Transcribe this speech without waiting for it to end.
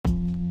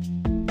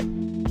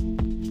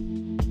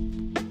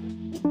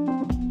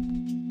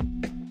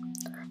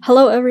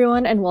Hello,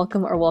 everyone, and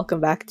welcome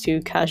back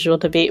to Casual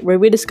Debate, where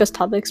we discuss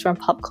topics from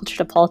pop culture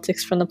to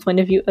politics from the point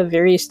of view of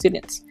various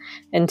students.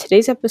 In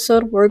today's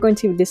episode, we're going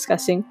to be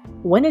discussing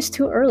when is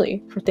too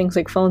early for things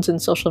like phones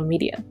and social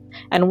media,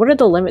 and what are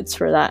the limits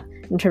for that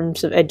in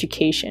terms of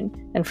education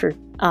and for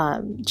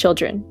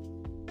children.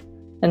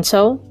 And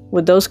so,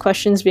 with those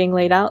questions being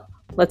laid out,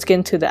 let's get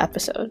into the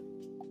episode.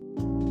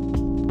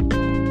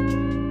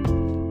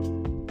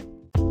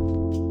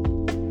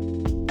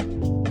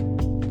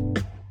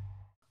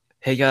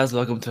 Hey guys,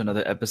 welcome to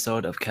another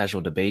episode of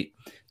Casual Debate.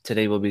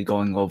 Today we'll be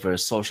going over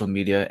social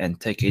media and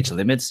tech age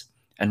limits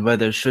and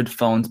whether should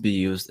phones be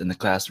used in the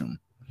classroom.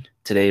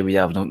 Today we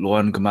have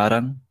Lauren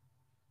Gumarang.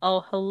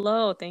 Oh,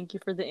 hello. Thank you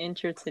for the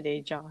intro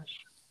today, Josh.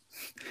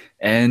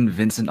 And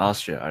Vincent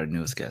Austria, our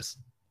newest guest.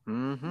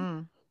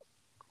 I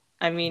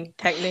mean,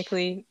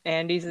 technically,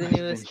 Andy's the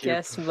newest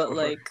guest, but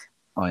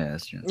oh yeah,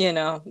 that's true.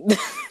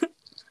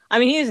 I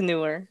mean, he is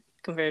newer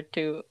compared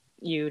to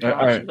you,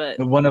 Josh, but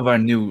one of our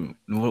new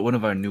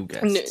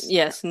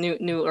guests.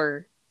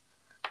 Newer.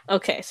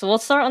 Okay, so we'll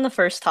start on the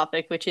first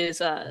topic, which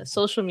is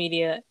social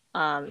media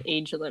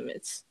age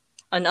limits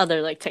and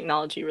other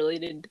technology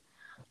related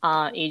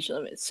age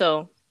limits.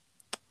 So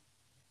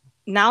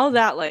now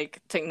that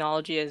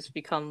technology has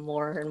become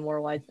more and more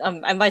wide,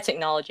 and by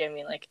technology I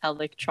mean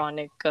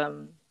electronic,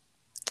 the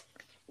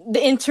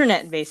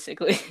internet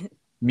basically.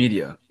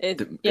 Media,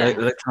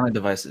 electronic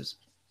devices.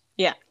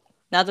 Yeah.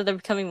 Now that they're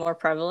becoming more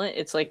prevalent,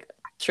 it's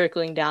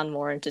trickling down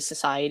more into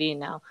society,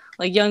 and now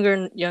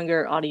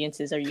younger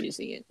audiences are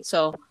using it.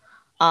 So,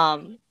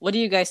 what do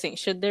you guys think?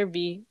 Should there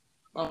be?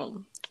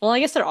 Well, I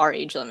guess there are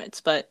age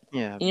limits, but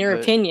in your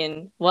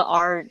opinion, what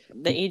are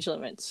the age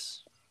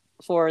limits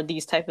for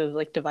these type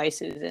of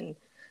devices and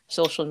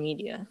social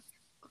media?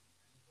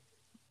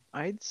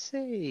 I'd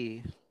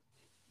say,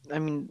 I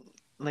mean,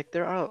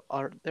 there are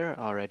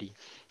already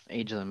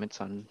age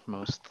limits on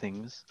most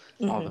things,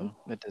 although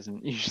it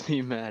doesn't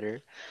usually matter.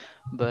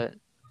 But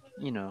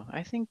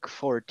I think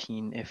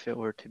 14, if it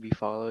were to be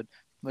followed,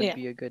 would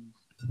be a good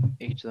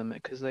age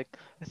limit. Because I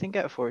think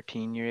at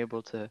 14 you're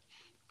able to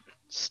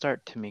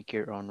start to make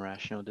your own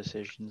rational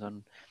decisions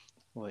on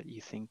what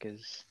you think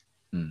is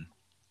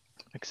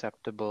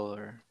acceptable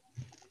or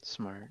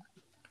smart.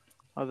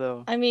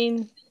 Although, I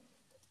mean,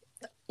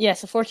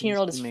 yes, a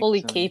 14-year-old is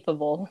fully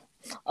capable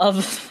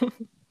of.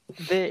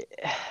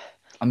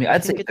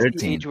 I'd say 13.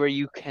 It's the age where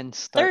you can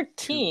start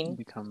 13 to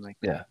become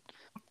that.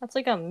 That's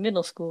like a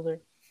middle schooler.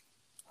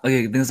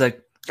 Okay, things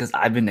because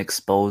I've been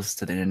exposed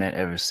to the internet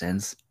ever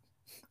since,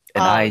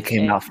 and I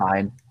came out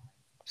fine.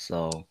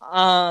 So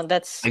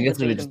that's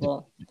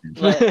debatable.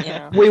 But,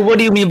 wait, what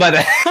do you mean by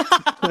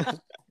that?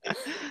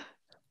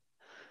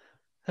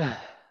 But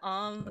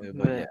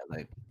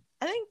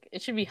I think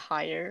it should be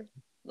higher.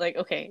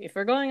 Okay, if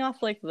we're going off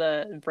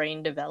the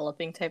brain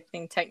developing type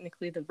thing,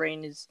 technically the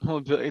brain is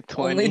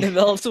only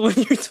develops when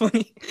you're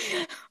 20.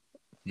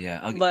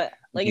 Yeah, okay. But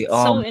it's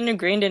so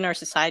ingrained in our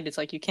society, it's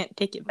you can't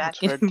take it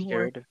back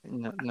anymore.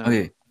 No.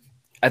 Okay,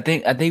 I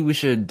think we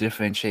should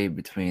differentiate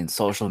between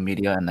social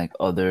media and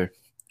other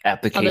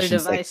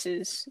applications, other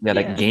devices.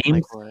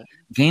 Games.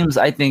 Games,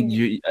 I think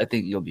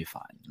you'll be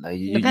fine.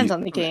 Depends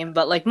on the game,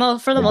 but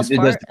for the most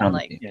part, and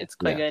it's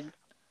quite good.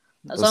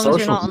 As long as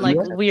you're not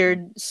on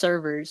weird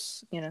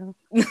servers,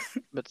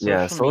 But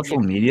social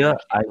media,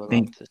 I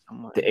think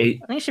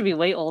it should be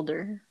way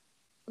older.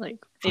 Maybe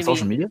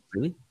social media,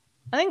 really?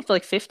 I think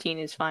 15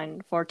 is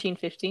fine. 14,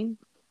 15.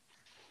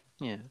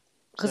 Yeah.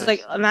 Because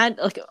imagine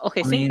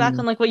think back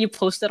on what you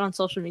posted on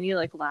social media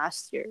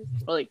last year,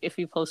 or if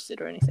you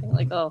posted or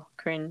anything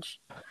cringe.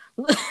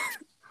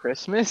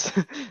 Christmas.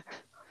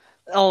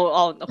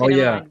 Okay.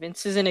 Never mind.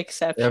 Vince is an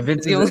exception. Yeah,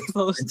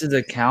 Vince's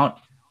account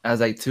has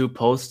 2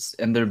 posts,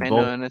 and they're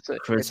both. And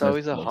it's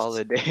always a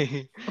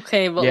holiday.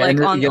 Okay, but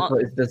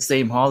it's the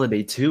same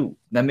holiday too.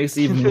 That makes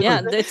it even.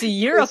 It's a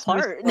year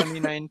apart.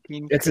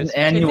 2019. It's an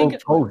annual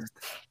post.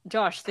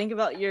 Josh, think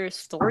about your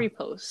story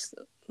post.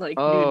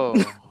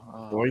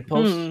 Story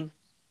post.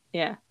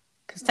 Yeah,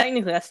 because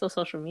technically that's still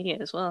social media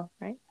as well,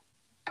 right?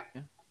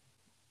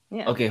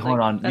 Yeah. Okay, hold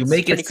on. You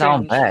make it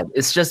sound bad.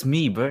 It's just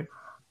me, bro.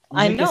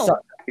 I know.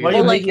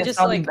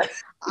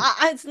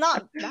 It's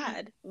not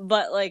bad,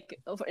 but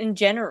in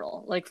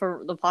general,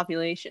 for the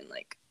population,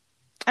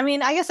 I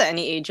mean, I guess at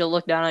any age you'll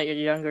look down at your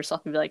younger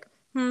self and be like,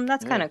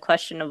 that's kind of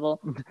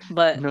questionable.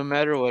 But no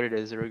matter what it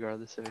is,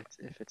 regardless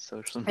if it's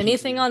social media,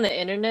 anything on the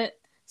internet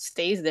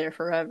stays there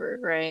forever,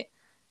 right?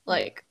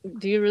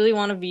 Do you really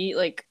want to be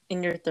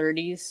in your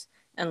 30s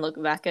and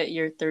look back at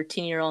your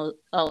 13-year-old,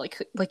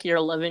 your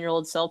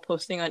 11-year-old self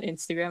posting on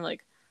Instagram,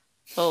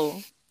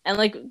 and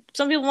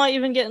some people might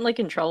even get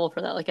in trouble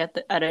for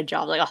that, at a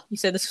job, you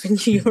said this when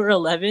you were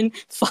 11,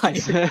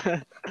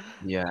 fired.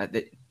 Yeah,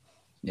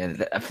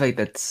 I feel like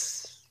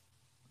that's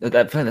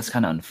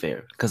kind of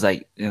unfair because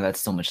that's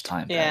so much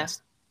time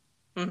passed.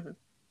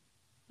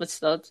 But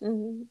still,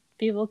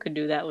 people could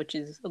do that, which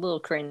is a little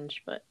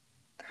cringe. But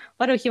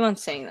why do I keep on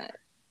saying that?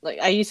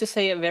 I used to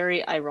say it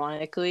very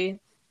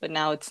ironically, but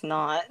now it's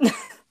not.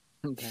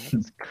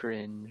 That's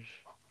cringe.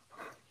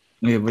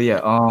 Yeah, but yeah,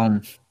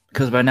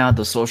 because right now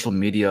the social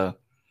media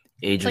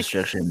age It's like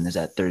restriction is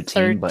at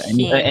 13, but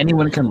 13.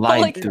 anyone can But lie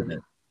like, through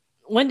that.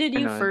 when did I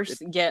you know.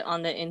 first get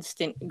on the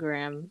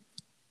Instagram?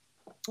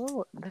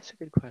 Oh, that's a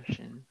good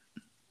question.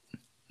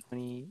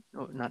 20.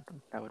 Oh, not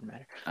that would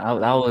matter. That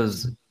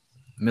was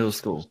middle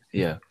school.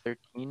 Yeah,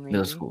 13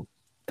 middle maybe. school.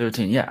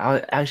 13. Yeah, I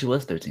actually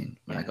was 13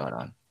 when I Yeah. got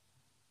on.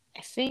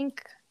 I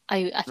think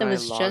I When I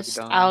was logged just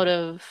out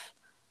on. of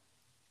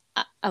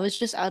I was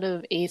just out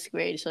of eighth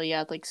grade, so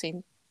yeah, like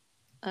same.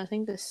 I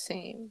think the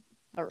same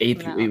Eighth.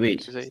 Wait, amount.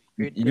 wait. Was eighth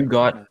grade You 13?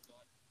 got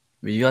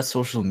No. you got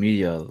social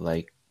media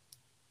like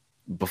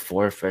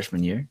before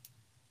freshman year,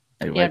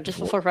 like Yeah, right just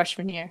before. before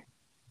freshman year.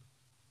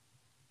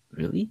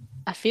 Really?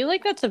 I feel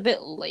like that's a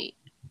bit late.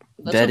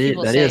 That's That what is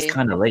people that is say.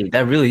 kind of late.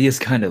 That really is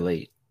kind of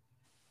late.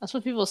 That's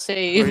what people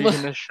say. Were you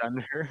gonna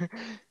shun her?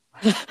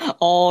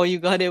 Oh, you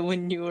got it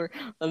when you were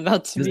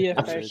about to be a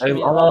I would. A freshman.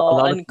 lot, a Oh,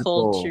 lot of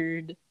people,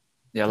 uncultured.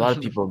 yeah, a lot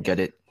of people get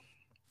it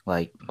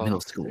like 12 middle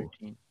to school.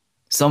 13.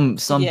 Some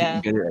people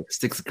Yeah, get it like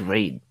sixth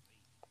grade.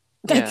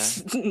 Yeah.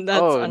 that's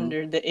Oh,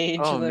 under the age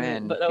oh limit,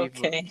 man, but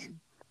people okay.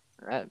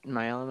 at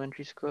my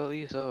elementary school at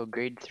least. Oh,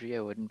 grade 3,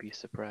 I wouldn't be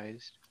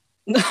surprised.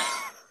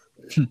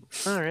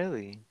 Oh,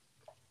 really?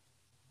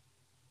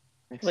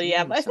 I've But seen yeah,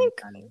 them but I think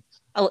sometimes.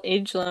 I'll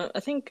age limit.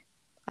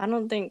 I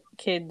don't think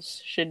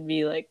kids should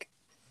be like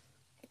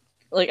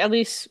at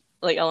least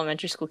like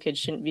elementary school kids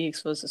shouldn't be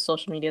exposed to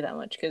social media that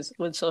much because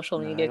with social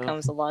No, media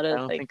comes a lot I of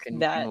don't like think anything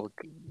that. will.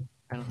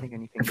 I don't think I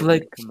anything feel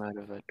good like can come out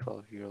of a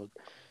 12-year-old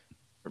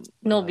or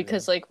No, 11.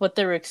 because like what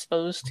they're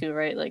exposed to,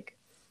 right? Like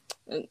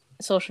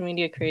social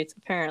media creates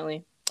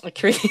apparently it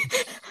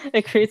creates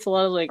it creates a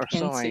lot of like Or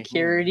so I hear.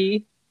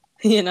 insecurity.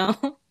 You know,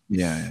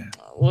 yeah.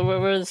 where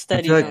are the I feel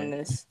studies like, on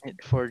this?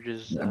 It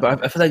forges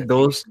but I feel like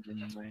those expectations in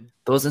your mind.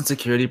 those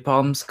insecurity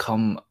problems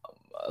come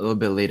a little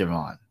bit later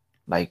on,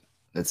 like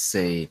let's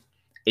say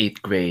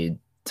eighth grade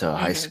to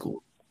high Hmm.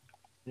 school.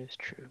 It is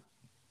true.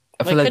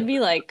 I But feel it like could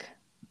be like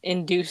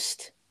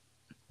induced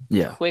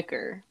yeah,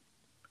 quicker.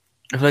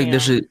 I feel like You there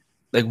know. should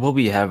like what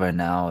we have right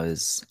now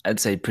is I'd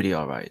say pretty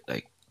all right.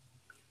 Like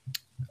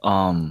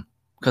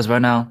because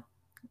right now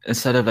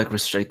instead of like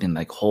restricting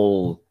like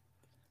whole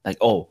like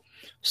oh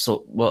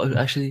so well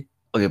actually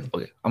okay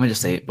I'm gonna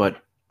just say it,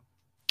 but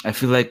I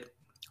feel like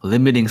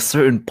limiting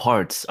certain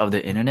parts of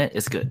the internet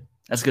is good.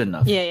 That's good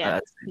enough. Yeah, yeah.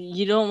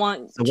 You don't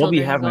want So what we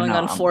children have right going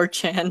now, on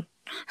 4chan.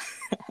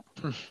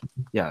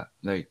 yeah,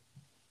 like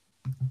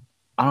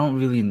I don't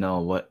really know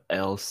what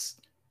else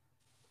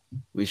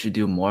we should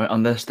do more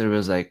unless there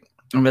was like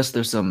unless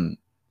there's some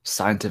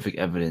scientific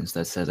evidence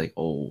that says like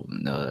oh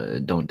no,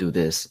 don't do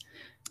this.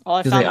 Oh,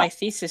 I 'Cause, found like, my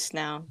thesis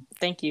now.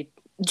 Thank you,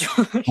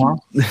 George. huh?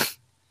 my,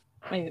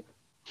 my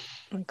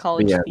But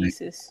college yeah,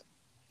 thesis.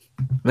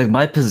 like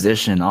my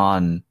position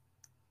on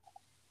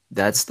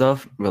that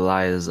stuff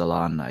relies a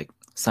lot on like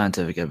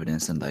scientific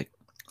evidence and like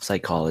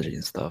psychology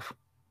and stuff.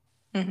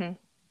 Mm-hmm.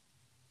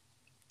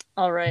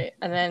 All right,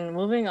 and then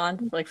moving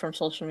on, like from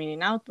social media,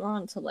 now we're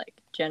on to like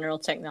general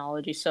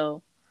technology.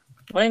 So,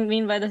 what I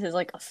mean by this is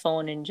like a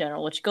phone in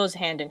general, which goes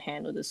hand in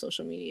hand with the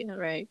social media,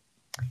 right?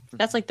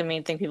 That's like the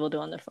main thing people do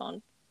on their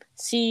phone.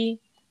 See,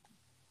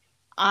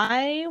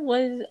 I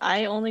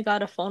only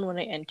got a phone when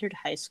I entered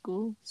high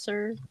school,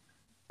 sir.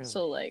 Really?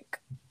 So like,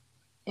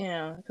 you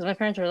know, because my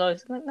parents were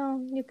always like,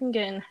 "No, you can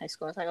get in high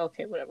school." I was like,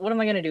 "Okay, whatever. What am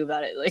I gonna do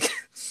about it? Like,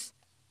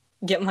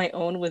 get my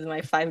own with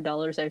my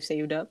 $5 I've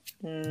saved up?"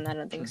 I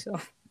don't think so.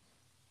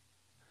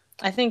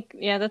 I think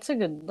yeah, that's a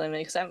good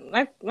limit. Cause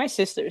my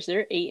sisters,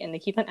 they're 8 and they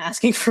keep on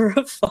asking for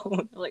a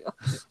phone. Like,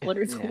 what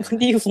Yeah.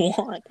 do you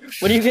want?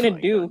 What are you gonna Oh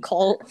my do? God.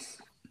 Call?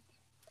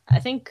 I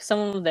think some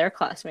of their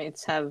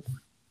classmates have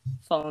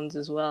phones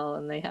as well,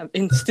 and they have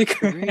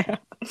Instagram.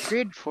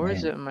 Grade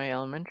 4s Man. at my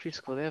elementary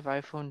school, they have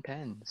iPhone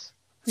 10s.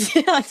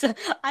 Yeah,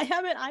 I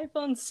have an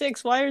iPhone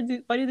 6. Why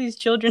do these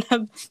children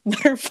have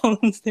better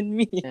phones than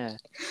me? Yeah.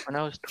 When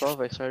I was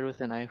 12, I started with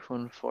an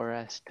iPhone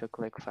 4S. Took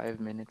like 5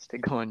 minutes to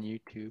go on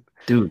YouTube.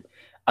 Dude,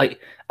 I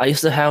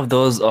used to have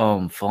those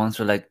phones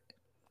for like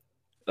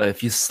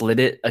if you slid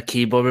it, a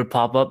keyboard would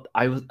pop up.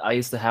 I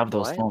used to have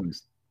those What?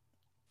 phones.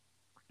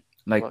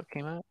 Like What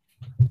came out?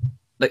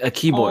 like a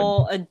keyboard.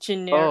 Oh, a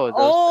generic. Oh, those.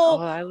 Oh,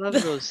 I love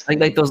those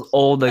Like those things.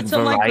 old like that's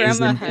what my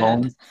grandma Verizon had.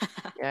 phones.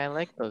 Yeah, I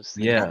like those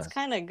things. Yeah. That's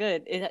kind of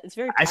good. It's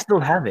very I still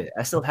tactile. have it.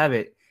 I still have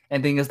it.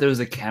 And thing is there was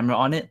a camera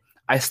on it.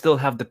 I still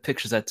have the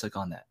pictures I took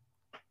on that.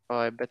 Oh,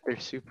 I bet they're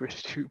super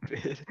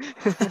stupid.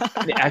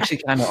 They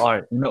actually kind of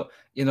are. On that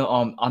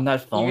You're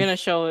phone, gonna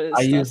show us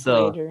I stuff used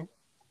later.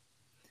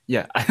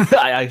 yeah,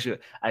 I actually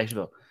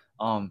will.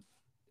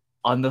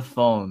 On the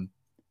phone,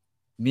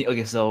 me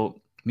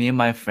and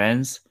my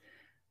friends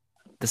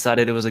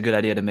decided it was a good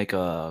idea to make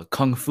a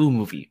kung fu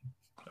movie,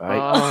 right?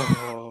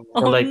 Oh,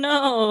 Oh So like,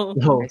 no!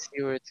 so I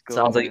see where it's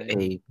sounds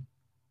going.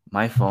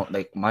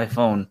 like my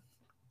phone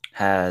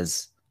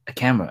has a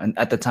camera, and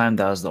at the time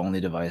that was the only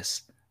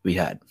device we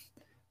had.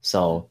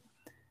 So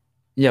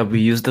yeah, we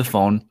used the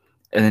phone,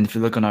 and then if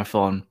you look on our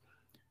phone,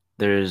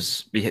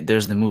 there's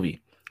the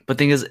movie. But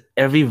thing is,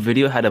 every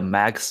video had a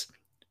max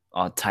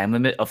time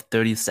limit of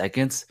 30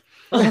 seconds.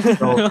 So It's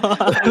it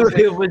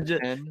like would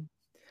just 10.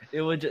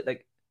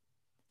 like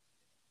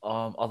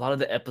a lot of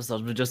the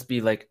episodes would just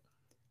be like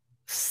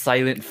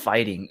silent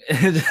fighting,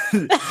 and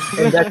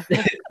that's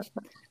it.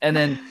 And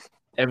then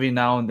every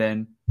now and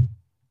then,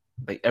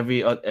 like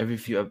every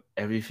few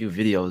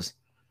videos,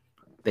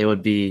 they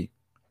would be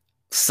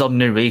some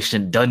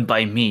narration done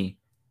by me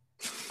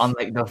on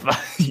like the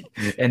fight,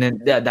 and then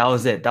that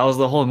was it. That was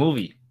the whole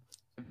movie.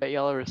 I bet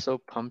y'all were so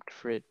pumped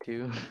for it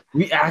too.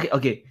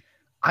 Okay,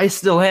 I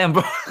still am,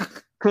 bro.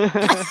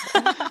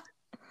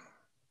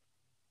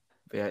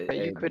 Yeah, But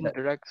you couldn't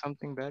direct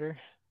something better.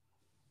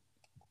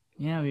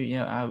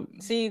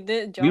 See,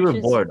 the We were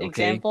Josh's bored, okay?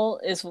 example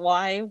is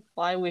why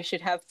we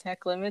should have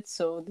tech limits.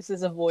 So this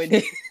is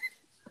avoided.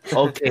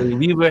 Okay,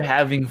 we were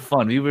having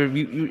fun.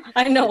 We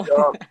I know.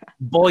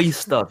 boy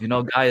stuff,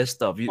 guy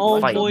stuff. You Oh,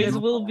 fight. boys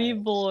will be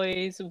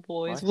boys.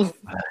 Boys will.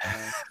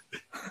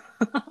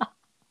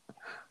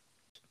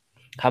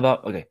 How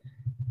about okay?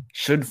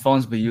 Should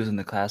phones be used in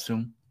the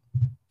classroom?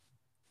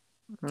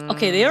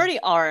 Okay, they already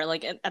are.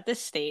 Like at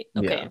this state.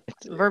 Okay,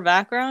 for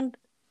background,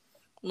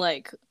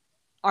 like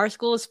our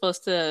school is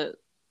supposed to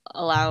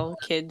allow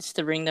kids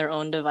to bring their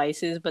own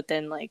devices, but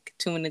then like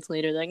 2 minutes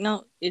later, they're like,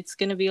 no, it's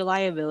gonna be a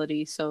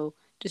liability, so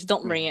just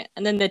don't bring it.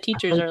 And then the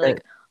teachers are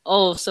like,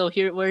 oh, so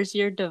where's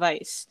your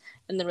device?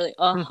 And then we're like,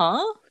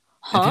 huh?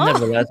 I think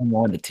that relies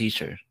more on the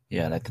teacher.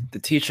 Yeah, like the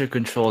teacher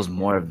controls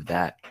more of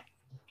that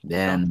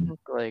than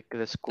like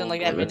the school. Than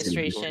like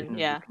administration.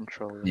 Yeah.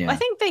 Yeah. I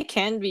think they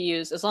can be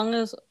used as long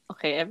as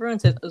everyone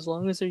says as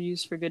long as they're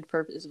used for good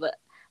purpose, but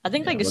I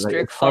think like a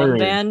strict phone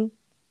ban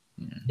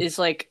is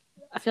like,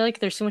 I feel like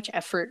there's too much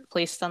effort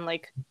placed on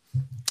like,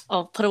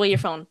 oh, put away your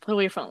phone.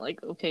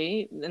 Like,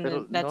 okay, and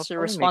then that's your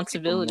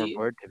responsibility.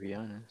 More bored, to be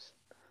honest.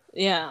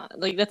 Yeah,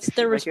 like that's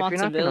their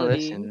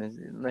responsibility. If you're not gonna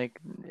listen, like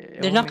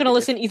they're not gonna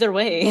listen either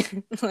way.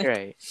 Like,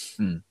 right.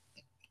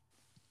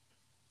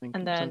 Like,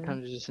 and then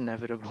sometimes it's just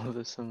inevitable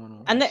that someone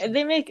will. And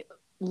they make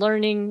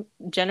learning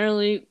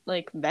generally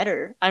like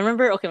better. I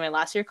remember my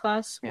last year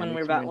class when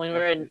we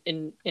were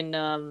in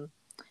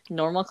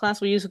normal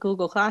class, we used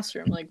Google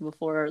Classroom like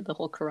before the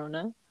whole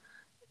corona.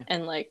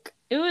 And like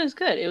it was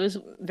good. It was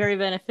very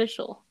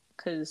beneficial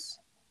because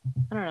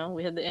I don't know,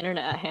 we had the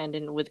internet at hand,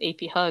 and with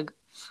AP Hug,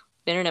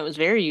 the internet was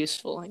very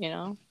useful,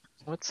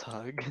 What's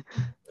Hug?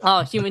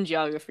 Oh, human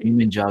geography.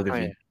 Human geography.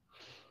 Oh, yeah.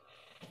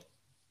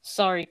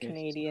 Sorry,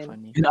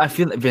 Canadian. I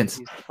feel like Vince.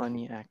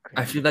 Funny acronym.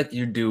 I feel like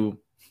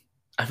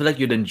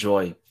you'd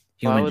enjoy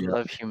human I would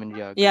love human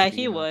geography. Yeah,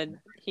 he would.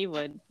 He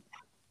would.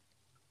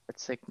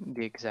 That's like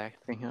the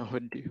exact thing I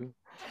would do.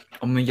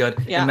 Oh my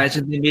god! Yeah.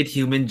 Imagine they made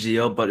human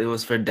geo, but it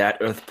was for that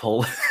Earth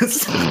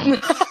Polis.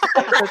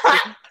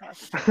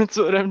 That's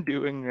what I'm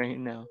doing right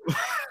now.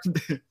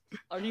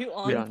 Are you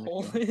on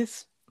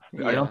Polis?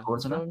 Yeah, are you on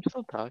Polis now? I'm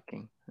still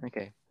talking.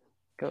 Okay,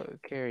 go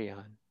carry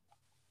on.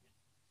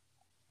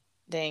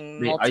 Dang,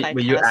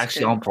 wait, you're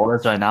actually on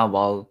Polis right now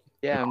while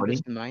recording? I'm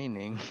just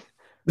mining.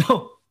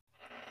 No.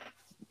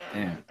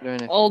 Yeah.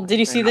 Oh, did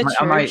you see the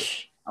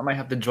church? I might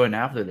have to join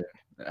after that.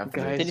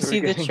 Guys, did you see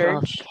the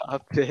church?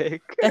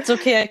 That's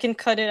okay. I can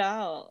cut it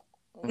out.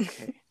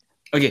 Okay.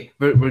 Okay,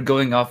 we're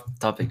going off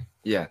topic.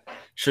 Yeah.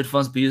 Should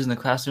phones be used in the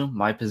classroom?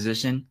 My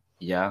position,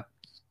 yeah.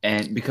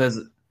 And because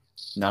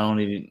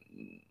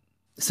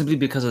simply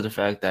because of the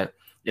fact that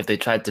if they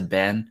tried to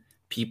ban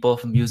people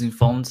from using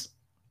phones,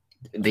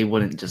 they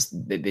wouldn't just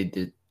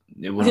it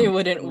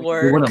wouldn't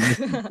work.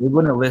 They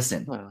wouldn't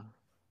listen. Well,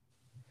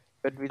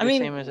 I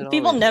mean,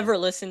 people never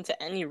listen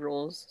to any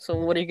rules, so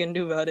what are you gonna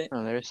do about it?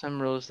 No, there are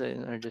some rules that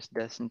are just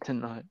destined to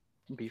not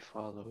be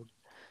followed.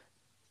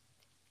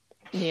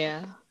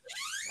 Yeah,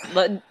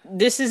 but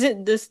this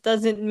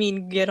doesn't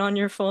mean get on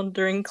your phone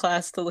during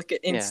class to look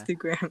at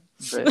Instagram.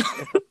 But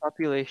if the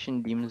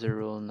population deems a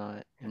rule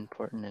not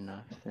important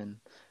enough, then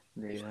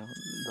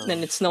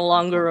then it's no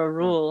longer a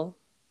rule.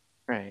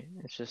 Right.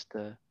 It's just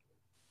a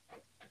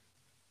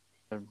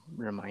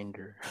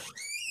reminder.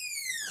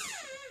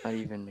 Not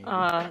even maybe.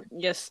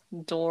 Yes,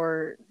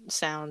 door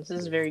sounds. This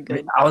is very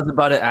good. I was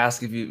about to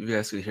ask if you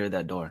guys could hear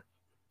that door.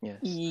 Yes.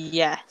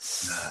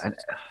 Yes.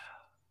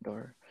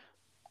 Door.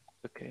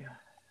 Okay.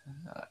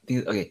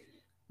 Okay.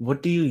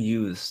 What do you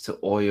use to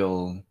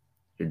oil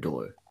your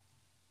door?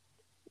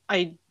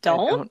 I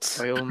don't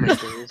oil my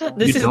doors.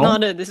 This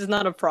is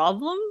not a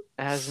problem.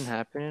 It hasn't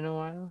happened in a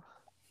while.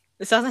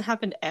 This hasn't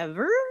happened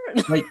ever.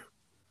 Like,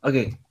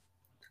 okay,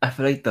 I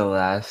feel like the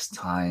last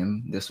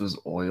time this was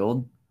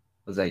oiled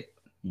was like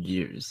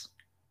years.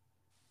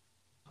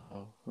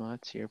 Oh, well,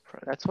 that's your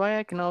that's why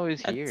I can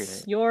always hear it.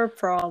 That's your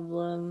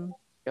problem.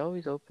 You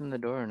always open the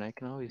door and I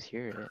can always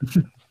hear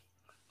it.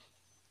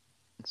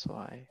 That's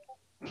why.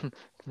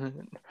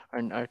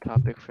 Our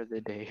topic for the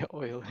day: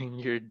 oiling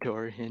your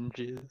door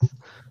hinges.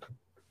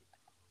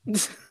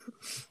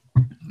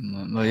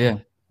 Well, yeah,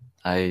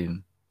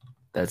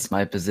 that's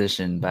my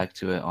position. Back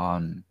to it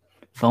on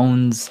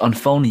phone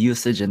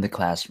usage in the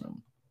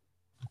classroom.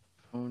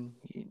 Phone,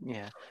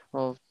 yeah.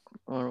 Well,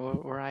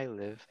 where I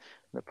live,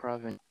 the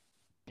province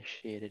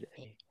initiated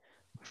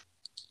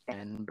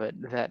And but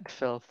that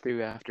fell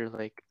through after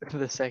like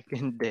the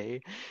second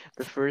day.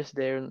 The first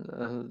day,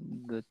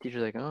 the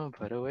teacher's like, "Oh,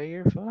 put away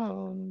your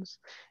phones,"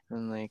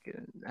 and like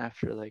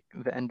after like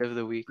the end of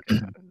the week,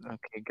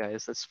 okay,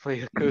 guys, let's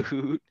play a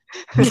Kahoot.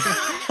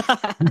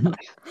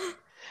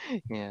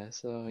 Yeah,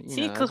 so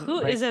See, as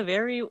Kahoot like is a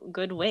very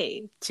good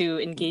way to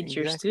engage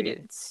your exactly,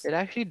 students. it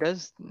actually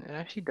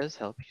does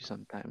help you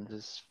sometimes,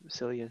 as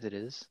silly as it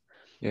is.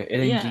 Yeah,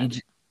 Yeah.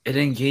 it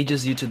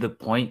engages you to the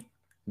point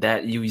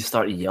that you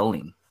start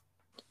yelling.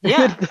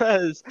 Yeah, It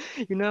does.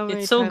 You know how many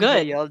it's so times I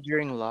good. yelled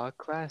during law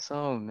class?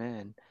 Oh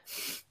man,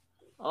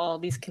 All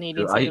these Dude,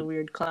 Canadians say the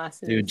weird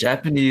classes.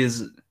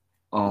 Japanese,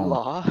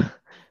 law,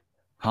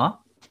 huh?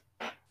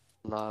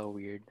 law,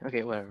 weird.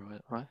 Okay, whatever.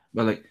 What?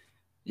 But like,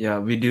 yeah,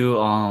 we do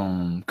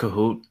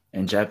Kahoot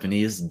and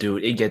Japanese,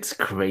 dude. It gets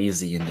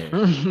crazy in there.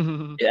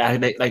 Yeah,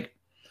 like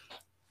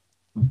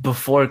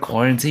before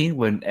quarantine,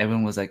 when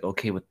everyone was like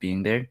okay with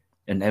being there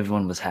and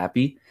everyone was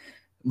happy,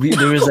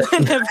 there was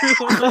When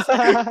everyone was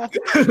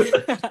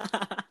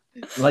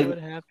like What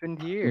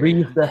happened we here?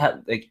 used to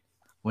have like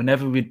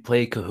whenever we'd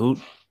play Kahoot,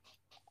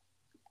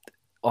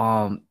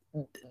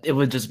 it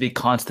would just be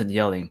constant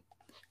yelling,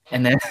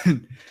 and then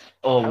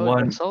I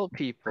would assault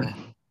people.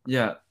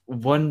 yeah,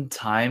 one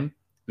time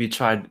we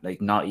tried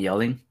like not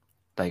yelling,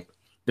 like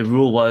the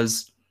rule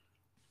was,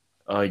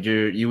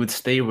 you would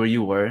stay where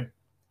you were,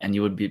 and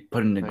you would be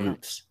put in the Oh, yeah.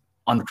 groups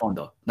on the phone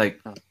though. Like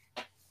Oh.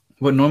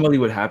 what normally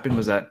would happen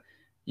was that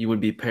you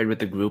would be paired with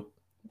the group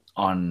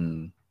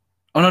on,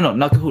 oh no,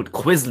 not Kahoot,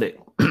 Quizlet.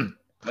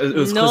 It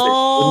was no,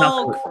 Quizlet,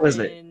 not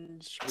Quizlet.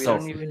 cringe. We So,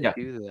 don't even yeah.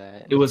 do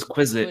that. It was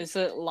Quizlet, Was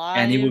it live?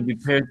 and you would be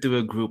paired to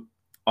a group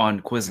on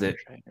Quizlet.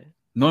 Tried it.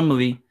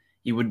 Normally,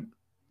 you would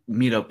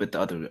meet up with the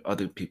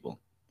other people,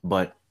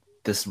 but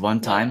this one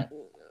time,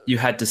 you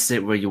had to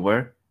sit where you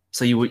were,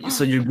 so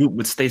your group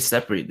would stay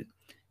separated,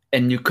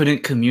 and you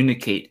couldn't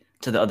communicate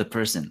to the other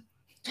person.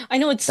 I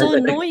know, it's so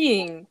Like-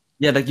 annoying.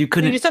 Yeah, like you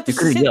couldn't. You just have to you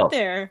couldn't sit yell.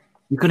 there.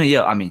 You couldn't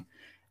yell. I mean,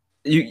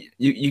 you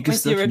could Well,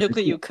 still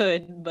theoretically, you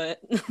communicate. could, but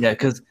Yeah,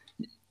 because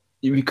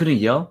we couldn't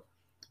yell.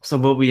 So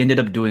what we ended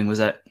up doing was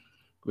that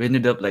we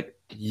ended up like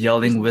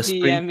yelling, Just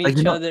whispering, DM like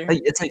each other.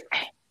 like it's like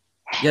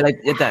yeah, like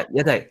that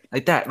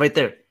right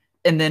there,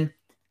 and then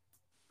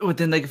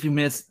within like a few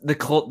minutes, the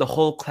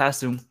whole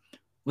classroom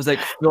was like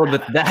filled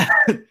with that.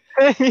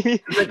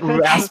 Like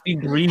raspy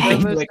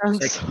breathing. That Like,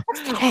 must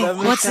Hey,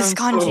 must what's this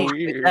sound so kanji?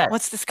 weird. that.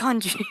 What's this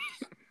kanji?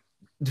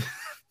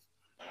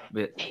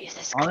 But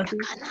honestly,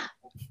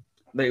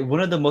 like one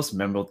of the most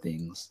memorable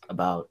things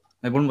about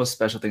like one of the most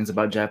special things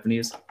about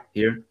Japanese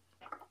here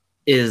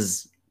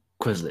is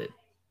Quizlet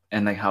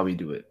and like how we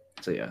do it.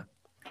 So yeah,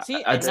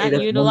 See, I'd and say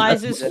that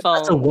utilizes that's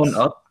phones. a one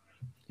up.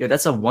 Yeah,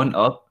 that's a one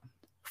up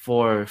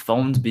for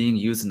phones being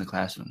used in the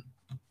classroom.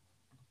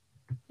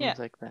 Yeah. Things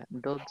like that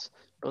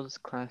builds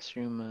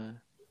classroom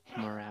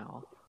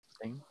morale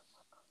thing.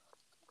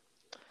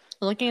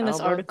 Looking at How this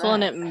about article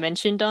and that? it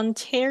mentioned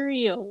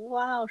Ontario.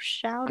 Wow,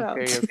 shout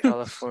Ontario, out.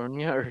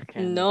 California, or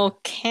Canada? No,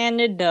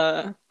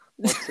 Canada.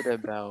 What's it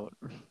about?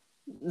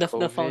 The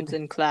COVID? phones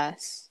in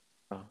class.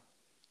 Oh.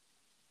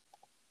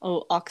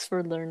 Oh,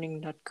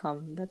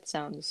 oxfordlearning.com. That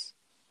sounds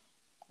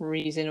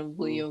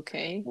reasonably Ooh.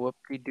 okay.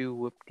 Whoop-de-doo,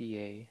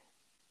 whoop-de-a.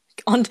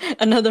 On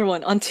another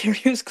one,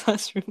 Ontario's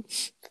classroom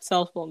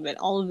cell phone ban.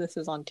 All of this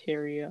is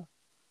Ontario.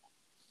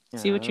 Yeah,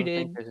 See what I you don't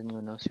think did. there's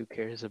anyone else who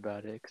cares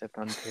about it except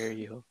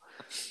Ontario.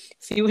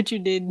 See what you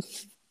did.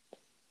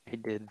 I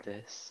did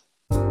this.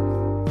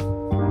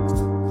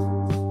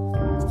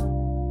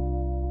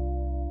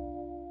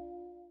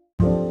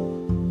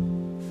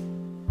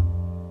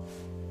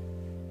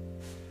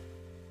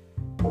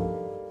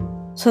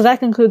 So that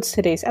concludes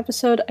today's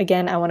episode.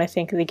 Again, I want to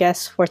thank the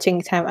guests for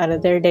taking time out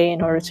of their day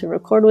in order to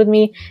record with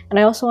me. And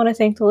I also want to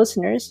thank the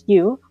listeners,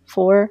 you,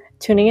 for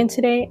tuning in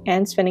today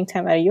and spending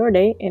time out of your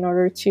day in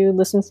order to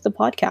listen to the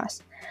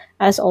podcast.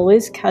 As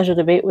always, Casual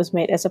Debate was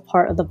made as a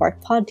part of the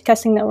BARC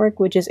Podcasting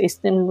Network, which is a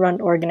student-run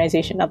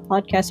organization of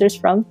podcasters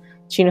from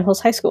Chino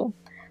Hills High School.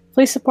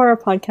 Please support our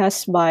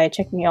podcast by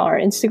checking out our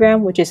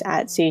Instagram, which is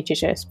at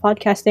CHHS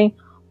Podcasting,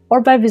 or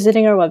by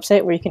visiting our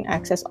website where you can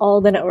access all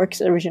the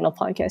network's original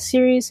podcast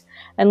series,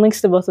 and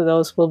links to both of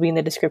those will be in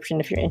the description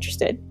if you're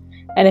interested.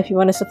 And if you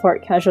want to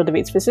support Casual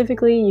Debate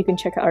specifically, you can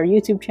check out our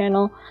YouTube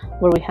channel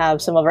where we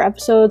have some of our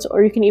episodes,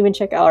 or you can even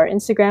check out our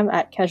Instagram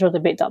at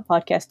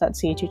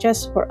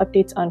casualdebate.podcast.chhs for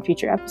updates on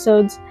future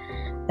episodes.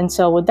 And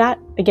so with that,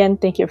 again,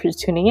 thank you for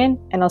tuning in,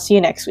 and I'll see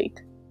you next week.